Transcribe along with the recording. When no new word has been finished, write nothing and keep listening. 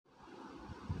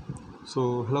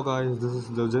So, hello guys, this is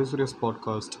the Jay Surya's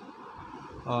podcast.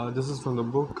 This is from the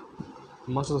book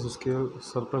Masters of Scale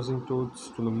Surprising Truths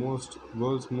from the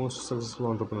World's Most Successful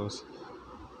Entrepreneurs,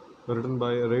 written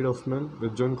by Ray Hoffman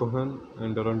with John Cohen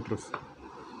and Darren Triff.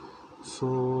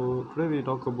 So, today we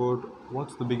talk about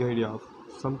what's the big idea.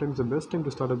 Sometimes the best time to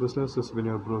start a business is when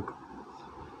you're broke.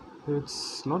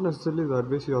 It's not necessarily the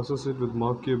advice you associate with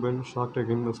Mark Cuban, Shark Tank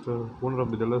investor, owner of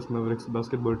the Dallas Mavericks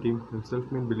basketball team, and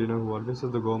self-made billionaire who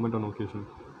advises the government on occasion.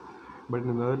 But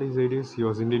in the early 80s, he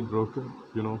was indeed broke.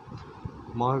 You know,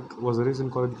 Mark was a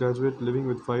recent college graduate living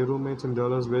with five roommates in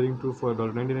Dallas, wearing two for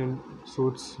 $99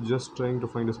 suits, just trying to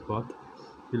find his path.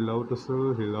 He loved to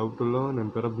sell, he loved to learn,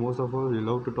 and perhaps most of all, he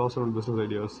loved to toss around business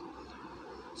ideas.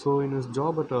 So, in his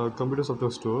job at a computer software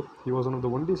store, he was one of the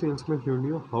only salesmen who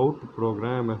knew how to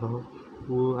program and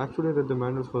who actually read the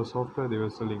manuals for the software they were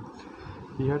selling.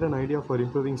 He had an idea for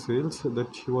improving sales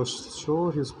that he was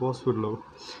sure his boss would love.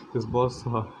 His boss,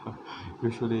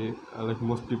 usually, like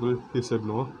most people, he said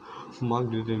no. Mark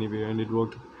did it anyway, and it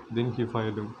worked. Then he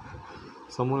fired him.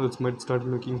 Someone else might start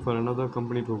looking for another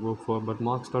company to work for, but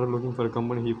Mark started looking for a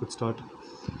company he could start.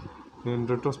 In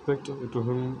retrospect, to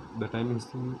him, the timing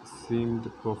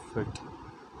seemed perfect.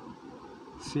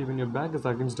 See, when your back is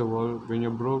against the wall, when you're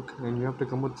broke and you have to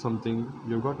come with something,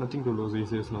 you've got nothing to lose, he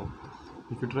says now.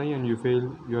 If you try and you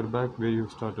fail, you're back where you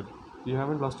started. You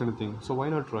haven't lost anything, so why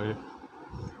not try?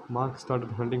 Mark started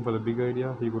hunting for the big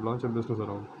idea he could launch a business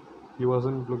around. He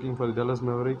wasn't looking for the Dallas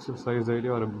Mavericks sized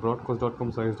idea or a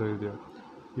broadcast.com sized idea.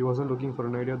 He wasn't looking for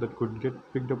an idea that could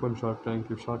get picked up on Shark Tank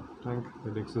if Shark Tank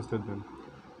had existed then.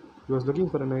 He was looking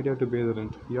for an idea to pay the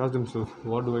rent. He asked himself,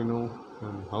 what do I know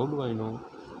and how do I know?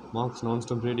 Mark's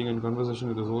non-stop reading and conversation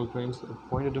with his old friends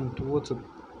pointed him towards a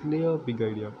clear big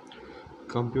idea: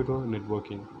 computer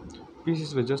networking.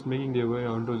 PCs were just making their way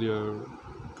onto their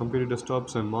computer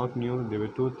desktops, and Mark knew there were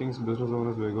two things business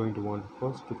owners were going to want.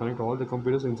 First, to connect all the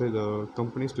computers inside the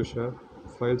companies to share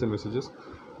files and messages.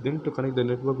 Then, to connect the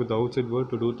network with the outside world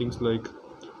to do things like,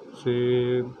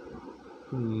 say,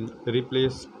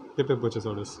 replace paper purchase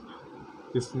orders.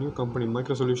 His new company,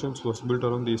 Microsolutions, was built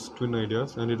around these twin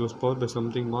ideas, and it was powered by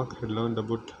something Mark had learned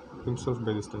about himself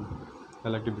by this time. I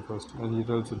like to be first, and he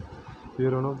tells it. We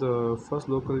are one of the first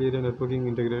local area networking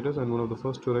integrators and one of the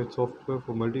first to write software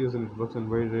for multi-user networks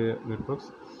and wide area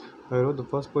networks. I wrote the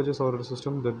first purchase order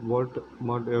system that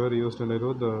Walmart ever used, and I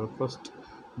wrote the first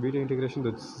video integration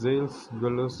that Zales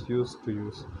dwellers used to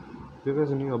use. You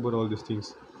guys knew about all these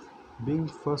things. Being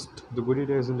first, the good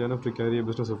idea isn't enough to carry a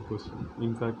business, of course.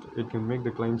 In fact, it can make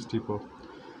the climb steeper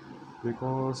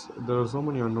because there are so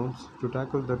many unknowns. To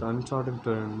tackle that uncharted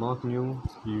terrain, Mark knew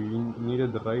he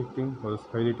needed the right team for his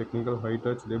highly technical, high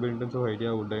touch, labor intensive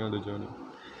idea would die on the journey.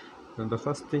 And the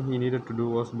first thing he needed to do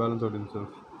was balance out himself.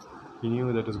 He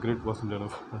knew that his grit wasn't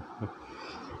enough.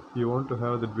 You want to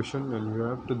have that vision and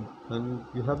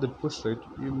you have that push, right?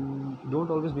 You don't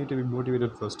always need to be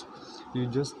motivated first. You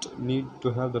just need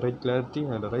to have the right clarity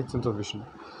and the right sense of vision.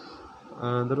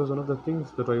 And that was one of the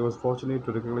things that I was fortunate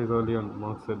to recognize early on,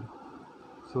 Mark said.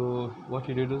 So what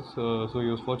he did is, so he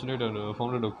was fortunate and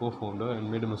founded a co-founder and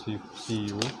made him a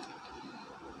CEO.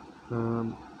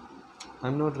 Um,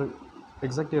 I'm not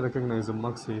exactly recognize him,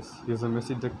 Mark says. He's a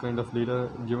messy tech kind of leader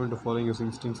given to following his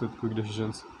instincts with quick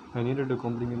decisions. I needed to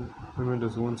complement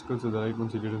his own skills with the right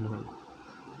ones he didn't have.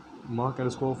 Mark and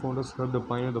his co-founders helped to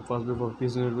pioneer the fast wave of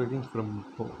PC networking from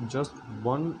just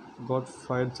one got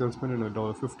fired salesman in a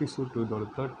 $50 suit to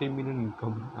 $30 million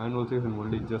income annual sales in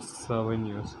only just 7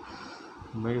 years.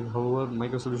 However,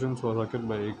 Microsolutions was acquired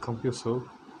by CompuServe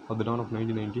at the dawn of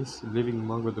 1990s, leaving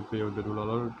Mark with a payout that will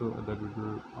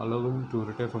allow him to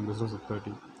retire from business at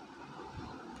 30.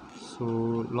 So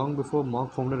long before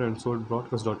Mark founded and sold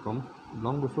Broadcast.com,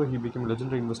 long before he became a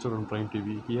legendary investor on Prime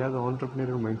TV, he had an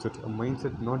entrepreneurial mindset, a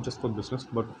mindset not just for business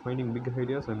but for finding big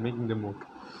ideas and making them work.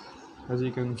 As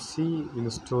you can see in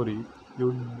the story,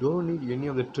 you don't need any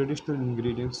of the traditional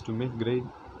ingredients to make great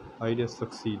ideas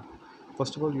succeed.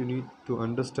 First of all, you need to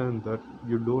understand that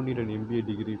you don't need an MBA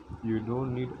degree, you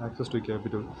don't need access to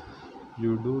capital,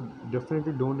 you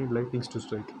definitely don't need lightning to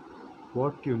strike.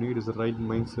 What you need is the right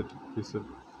mindset, he said.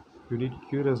 You need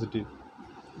curiosity.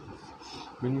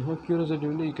 When you have curiosity,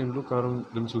 only you can look around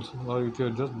themselves. Or if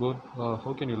you're just bored,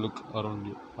 how can you look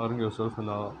around yourself and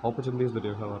the opportunities that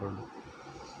you have around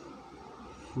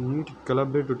you? You need to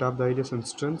collaborate to tap the ideas and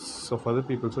strengths of other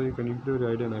people so you can improve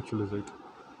your idea and actualize it.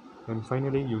 And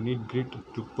finally, you need grit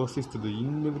to persist to the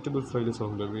inevitable failures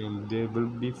along the way, and there will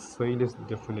be failures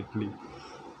definitely.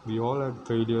 We all have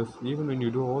failures. Even when you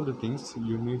do all the things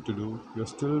you need to do, you're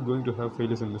still going to have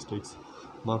failures and mistakes.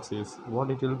 Mark says,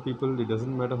 what I tell people, it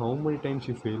doesn't matter how many times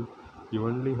you fail, You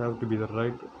only have to be the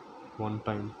right one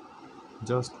time.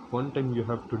 Just one time you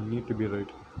have to need to be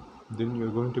right. Then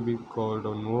you're going to be called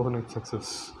an overnight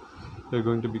success. You're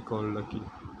going to be called lucky.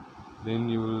 Then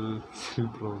you will feel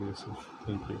proud of yourself.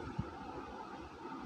 Thank you.